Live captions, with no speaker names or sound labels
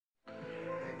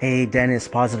Hey Dennis,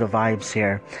 Positive Vibes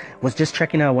here. Was just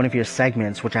checking out one of your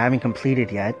segments, which I haven't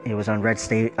completed yet. It was on Red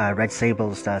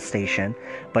Sable's station.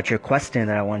 But your question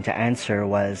that I wanted to answer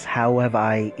was, how have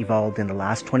I evolved in the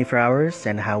last 24 hours,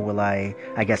 and how will I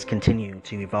guess, continue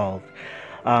to evolve?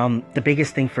 The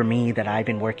biggest thing for me that I've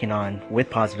been working on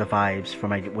with Positive Vibes for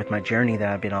my journey that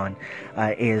I've been on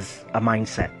is a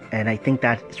mindset, and I think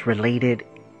that's related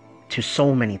to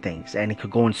so many things, and it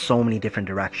could go in so many different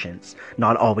directions,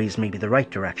 not always maybe the right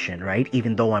direction, right?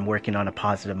 Even though I'm working on a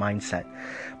positive mindset,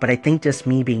 but I think just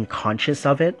me being conscious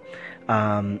of it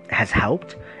has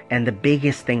helped. And the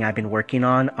biggest thing I've been working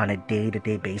on a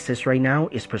day-to-day basis right now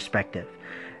is perspective.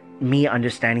 Me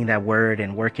understanding that word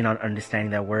and working on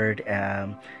understanding that word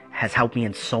has helped me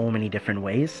in so many different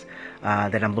ways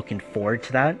that I'm looking forward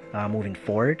to that moving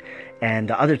forward. And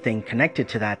the other thing connected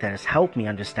to that has helped me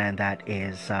understand that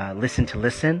is listen to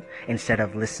listen instead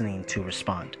of listening to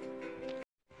respond.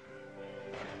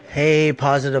 Hey,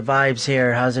 Positive Vibes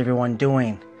here. How's everyone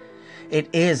doing? It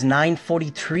is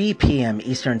 9:43 p.m.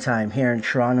 Eastern Time here in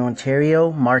Toronto,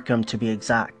 Ontario, Markham to be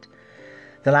exact.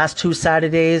 The last two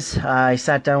Saturdays, I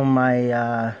sat down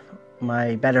with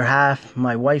my better half,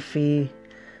 my wifey,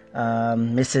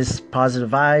 Mrs. Positive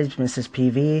Vibes, Mrs.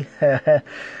 PV,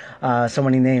 so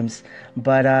many names.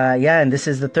 But yeah, and this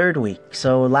is the third week.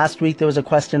 So last week there was a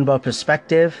question about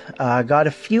perspective. Got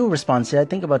a few responses, I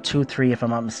think about 2, 3 if I'm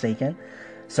not mistaken.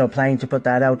 So planning to put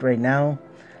that out right now.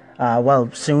 Well,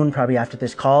 soon, probably after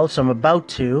this call. So I'm about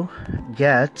to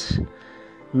get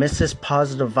Mrs.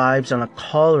 Positive Vibes on a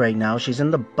call right now. She's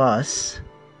in the bus.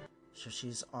 So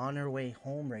she's on her way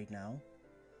home right now.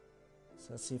 So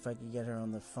let's see if I can get her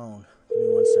on the phone. Give me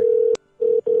 1 second.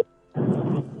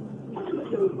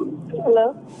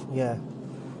 Hello? Yeah,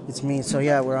 it's me. So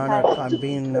yeah, we're on Hi.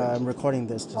 I'm recording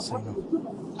this just so you know.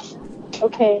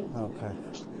 Okay. Okay.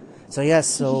 So yes,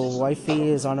 so wifey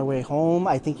is on her way home.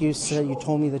 I think you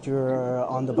told me that you're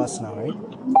on the bus now, right?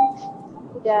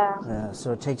 Yeah. Yeah,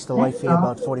 so it takes the wifey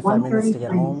about 45 minutes to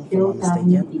get home, if I'm not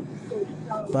mistaken.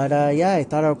 But yeah, I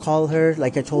thought I'll call her.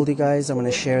 Like I told you guys, I'm going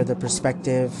to share the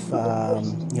perspective,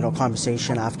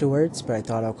 conversation afterwards. But I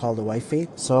thought I'll call the wifey.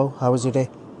 So, how was your day?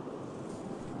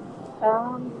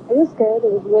 It was good.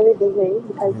 It was really busy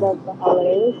because of the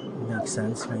holidays.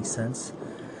 Makes sense.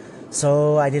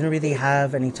 So I didn't really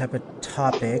have any type of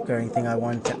topic or anything I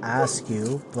wanted to ask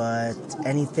you, but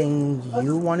anything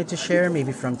you wanted to share,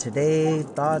 maybe from today,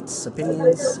 thoughts,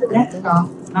 opinions, anything?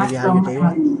 Maybe how your day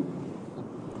went?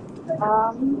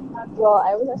 Well,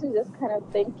 I was actually just kind of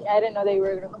thinking. I didn't know that you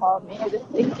were going to call me. I was just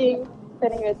sitting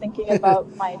here thinking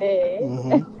about my day.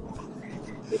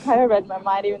 Mm-hmm. You kind of read my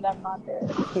mind, even though I'm not there.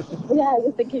 But yeah, I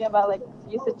was thinking about like a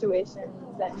few situations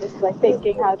and just like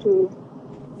thinking how to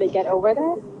like get over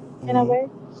that in a way.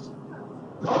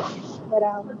 But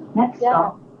Next yeah.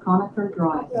 stop, Conifer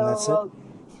Drive. And that's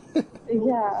it?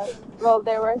 Yeah. Well,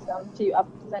 there were some few ups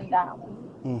and downs.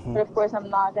 Mm-hmm. But of course, I'm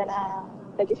not gonna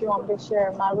like if you want me to share,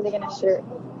 I'm not really gonna share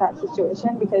that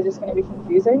situation because it's gonna be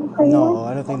confusing for No, you.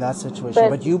 I don't think that's the situation.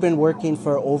 But you've been working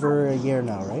for over a year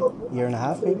now, right? Year and a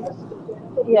half, maybe?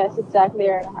 Yes, exactly a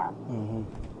year and a half. Mm-hmm.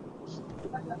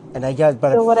 And I guess,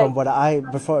 but So from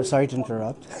what before, sorry to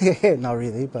interrupt, not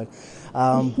really, but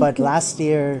last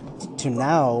year to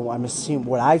now, I'm assuming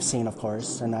what I've seen, of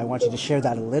course, and I want you to share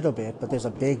that a little bit, but there's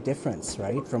a big difference,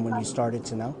 right, from when you started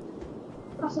to now?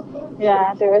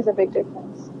 Yeah, there is a big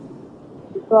difference.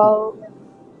 Well,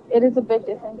 it is a big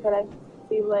difference, but I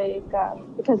feel like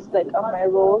because like of my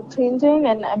role changing,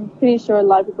 and I'm pretty sure a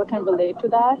lot of people can relate to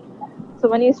that. So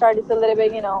when you start, it's a little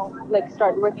bit, like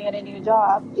start working at a new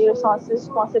job, your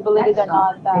responsibilities are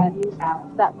not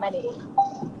that many,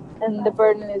 and the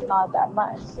burden is not that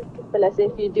much. But let's say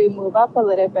if you do move up a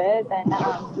little bit, then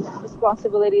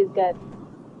responsibilities get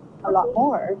a lot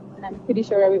more, and I'm pretty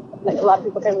sure like a lot of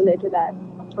people can relate to that,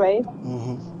 right?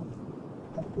 Mm-hmm.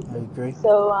 I agree.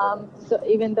 So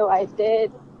even though I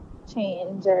did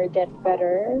change or get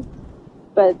better,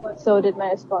 but so did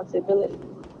my responsibilities.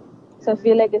 So I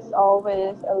feel like it's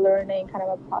always a learning kind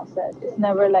of a process. It's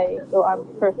never like, oh, I'm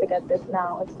perfect at this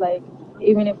now. It's like,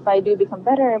 even if I do become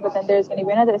better, but then there's going to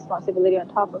be another responsibility on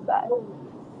top of that.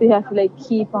 So you have to like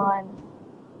keep on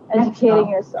educating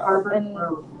yourself. And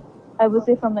I would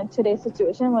say from like today's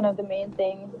situation, one of the main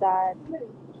things that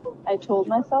I told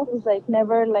myself was like,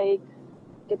 never like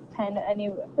depend on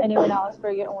anyone else for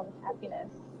your own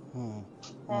happiness.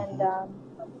 Mm-hmm. And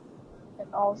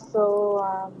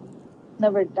also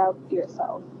never doubt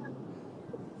yourself.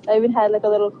 I even had like a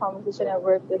little conversation at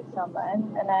work with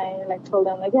someone, and I like told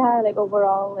them like, yeah, like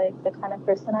overall, like the kind of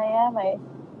person I am,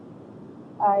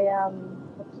 I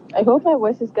I hope my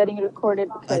voice is getting recorded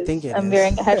I because think it I'm is.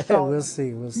 wearing a headphone. We'll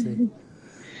see.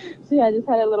 So yeah, I just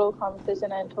had a little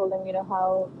conversation and told him,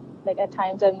 how like at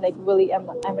times I'm like really I'm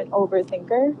an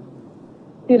overthinker.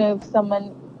 If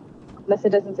someone, let's say,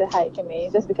 doesn't say hi to me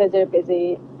just because they're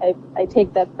busy, I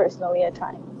take that personally at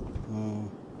times.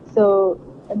 So,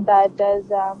 and that does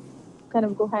kind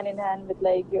of go hand in hand with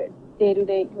like your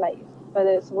day-to-day life, whether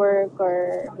it's work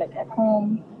or like at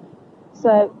home.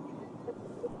 So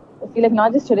I feel like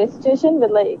not just today's situation,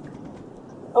 but like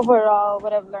overall,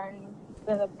 what I've learned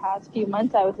in the past few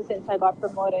months, I would say since I got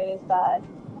promoted, is that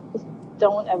just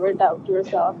don't ever doubt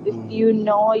yourself. If you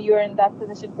know you're in that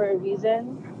position for a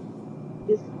reason,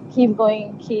 just keep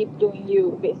going, keep doing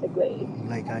you, basically.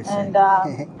 Like I said.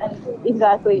 And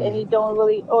exactly, and you don't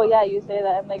really. Oh yeah, you say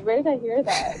that. I'm like, where did I hear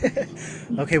that?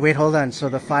 Okay, wait, hold on. So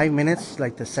the 5 minutes,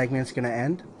 like the segment's gonna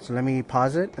end. So let me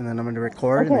pause it, and then I'm gonna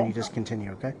record, and then Okay. you just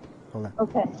continue. Okay, hold on.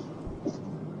 Okay.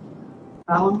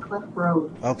 Cliff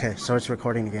Road. Okay, so it's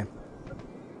recording again.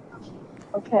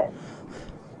 Okay.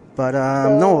 But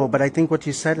no, but I think what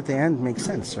you said at the end makes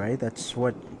sense, right? That's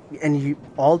what, and you,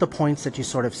 all the points that you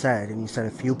sort of said, and you said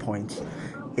a few points,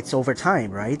 it's over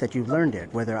time, right? That you've learned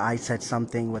it. Whether I said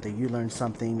something, whether you learned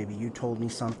something, maybe you told me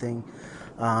something.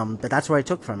 But that's what I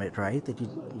took from it, right? That you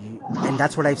and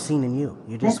that's what I've seen in you.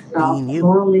 You're just being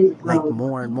you, like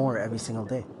more and more every single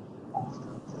day.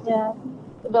 Yeah.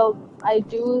 Well, I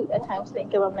do at times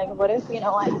think about like, what if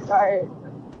I start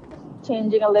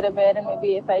changing a little bit, and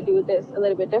maybe if I do this a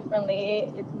little bit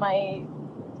differently, it might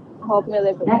help me a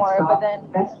little bit more. But then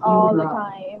all the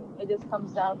time, it just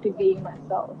comes down to being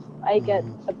myself. I get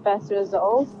the best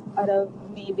results out of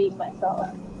me being myself.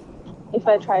 If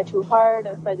I try too hard,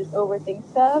 or if I just overthink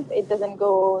stuff, it doesn't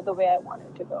go the way I want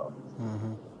it to go.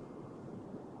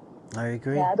 I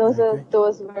agree. Yeah, those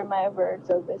were my words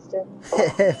of wisdom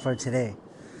for today.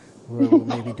 We'll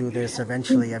maybe do this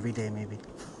eventually every day, maybe.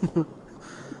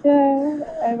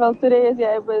 Yeah, well, today is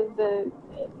it was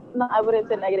no, I wouldn't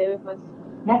say negative. It was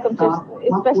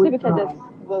especially because it's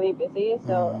really busy,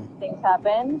 so things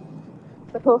happen.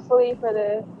 But hopefully for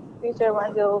the future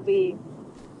ones, it will be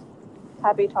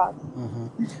happy talks.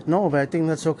 No, but I think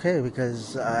that's okay,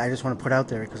 because I just want to put out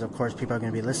there, because of course people are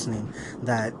going to be listening,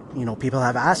 that people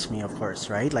have asked me, of course,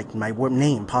 right, like my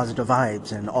name, Positive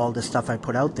Vibes, and all the stuff I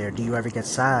put out there. Do you ever get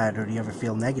sad, or do you ever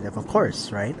feel negative? Of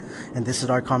course, right? And this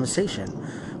is our conversation.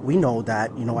 We know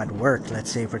that at work, let's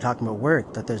say if we're talking about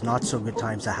work, that there's not so good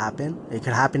times that happen. It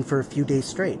could happen for a few days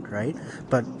straight, right?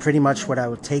 But pretty much what I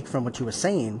would take from what you were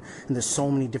saying, and there's so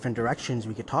many different directions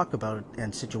we could talk about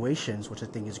and situations, which I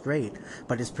think is great,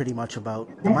 but it's pretty much about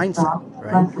the mindset,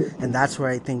 right? And that's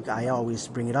where I think I always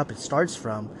bring it up. It starts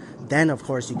from, then of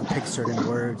course you can pick certain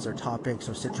words or topics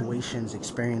or situations,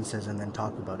 experiences, and then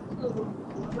talk about it.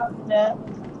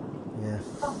 Yeah.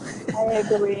 I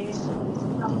agree.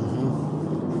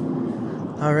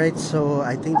 All right, so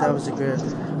I think that was a good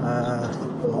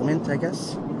moment, I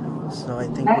guess. So I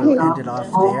think we'll end it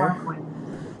off there.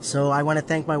 So I want to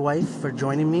thank my wife for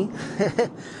joining me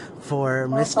for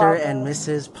Mr. and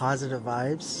Mrs. Positive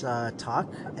Vibes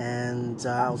talk. And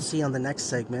I'll see you on the next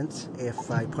segment if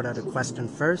I put out a question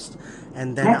first,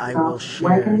 and then I will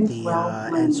share the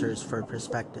answers for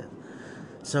perspective.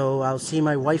 So I'll see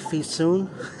my wifey soon.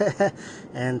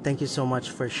 And thank you so much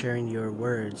for sharing your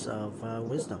words of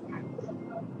wisdom.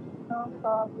 No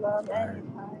problem.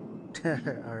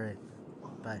 Anytime. All right.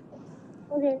 Bye.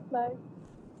 Okay, bye.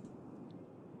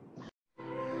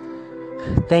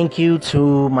 Thank you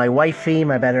to my wifey,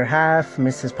 my better half,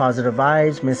 Mrs. Positive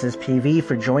Vibes, Mrs. PV,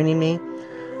 for joining me.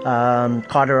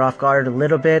 Caught her off guard a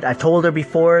little bit. I've told her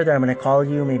before that I'm going to call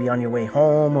you maybe on your way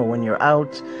home or when you're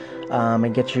out,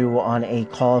 and get you on a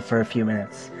call for a few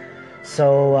minutes.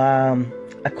 So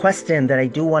a question that I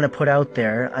do want to put out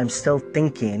there, I'm still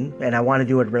thinking, and I want to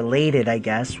do it related, I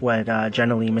guess, what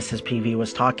generally Mrs. PV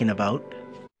was talking about.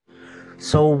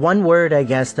 So one word, I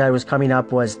guess, that was coming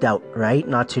up was doubt, right?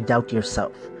 Not to doubt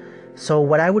yourself. So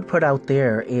what I would put out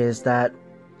there is that,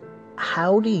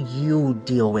 how do you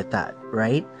deal with that,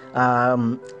 right?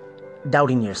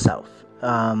 Doubting yourself.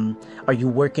 Are you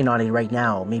working on it right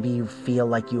now? Maybe you feel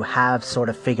like you have sort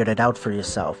of figured it out for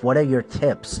yourself. What are your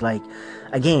tips? Like,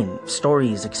 again,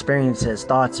 stories, experiences,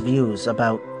 thoughts, views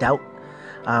about doubt.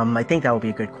 I think that would be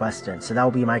a good question. So that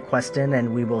will be my question,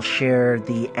 and we will share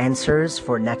the answers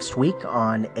for next week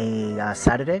on a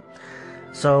Saturday.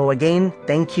 So again,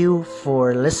 thank you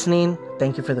for listening.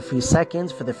 Thank you for the few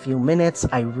seconds, for the few minutes.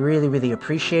 I really, really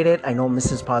appreciate it. I know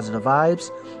Mrs. Positive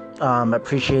Vibes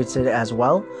appreciates it as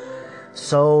well.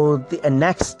 So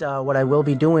next, what I will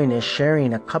be doing is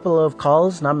sharing a couple of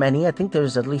calls, not many. I think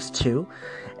there's at least two,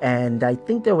 and I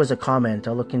think there was a comment.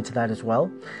 I'll look into that as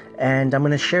well, and I'm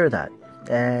gonna share that.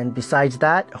 And besides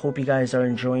that, hope you guys are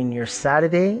enjoying your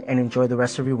Saturday and enjoy the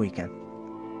rest of your weekend.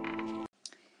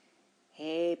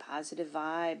 Hey, positive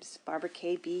vibes. Barbara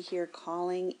KB here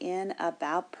calling in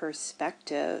about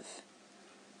perspective.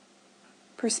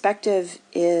 Perspective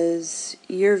is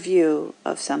your view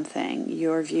of something,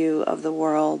 your view of the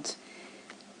world.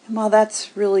 And while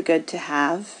that's really good to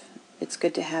have, it's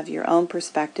good to have your own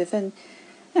perspective and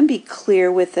be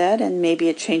clear with it, and maybe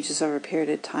it changes over a period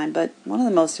of time. But one of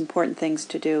the most important things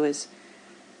to do is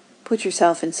put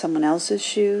yourself in someone else's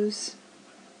shoes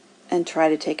and try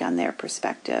to take on their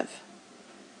perspective.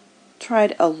 Try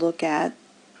to look at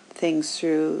things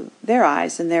through their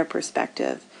eyes and their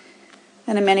perspective.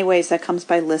 And in many ways that comes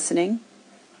by listening,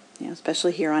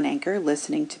 especially here on Anchor,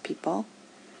 listening to people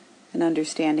and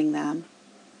understanding them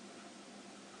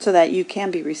so that you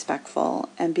can be respectful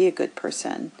and be a good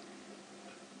person,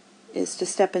 is to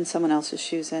step in someone else's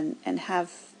shoes and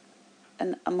have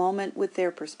a moment with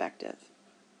their perspective.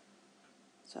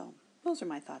 So those are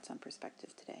my thoughts on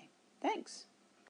perspective today. Thanks.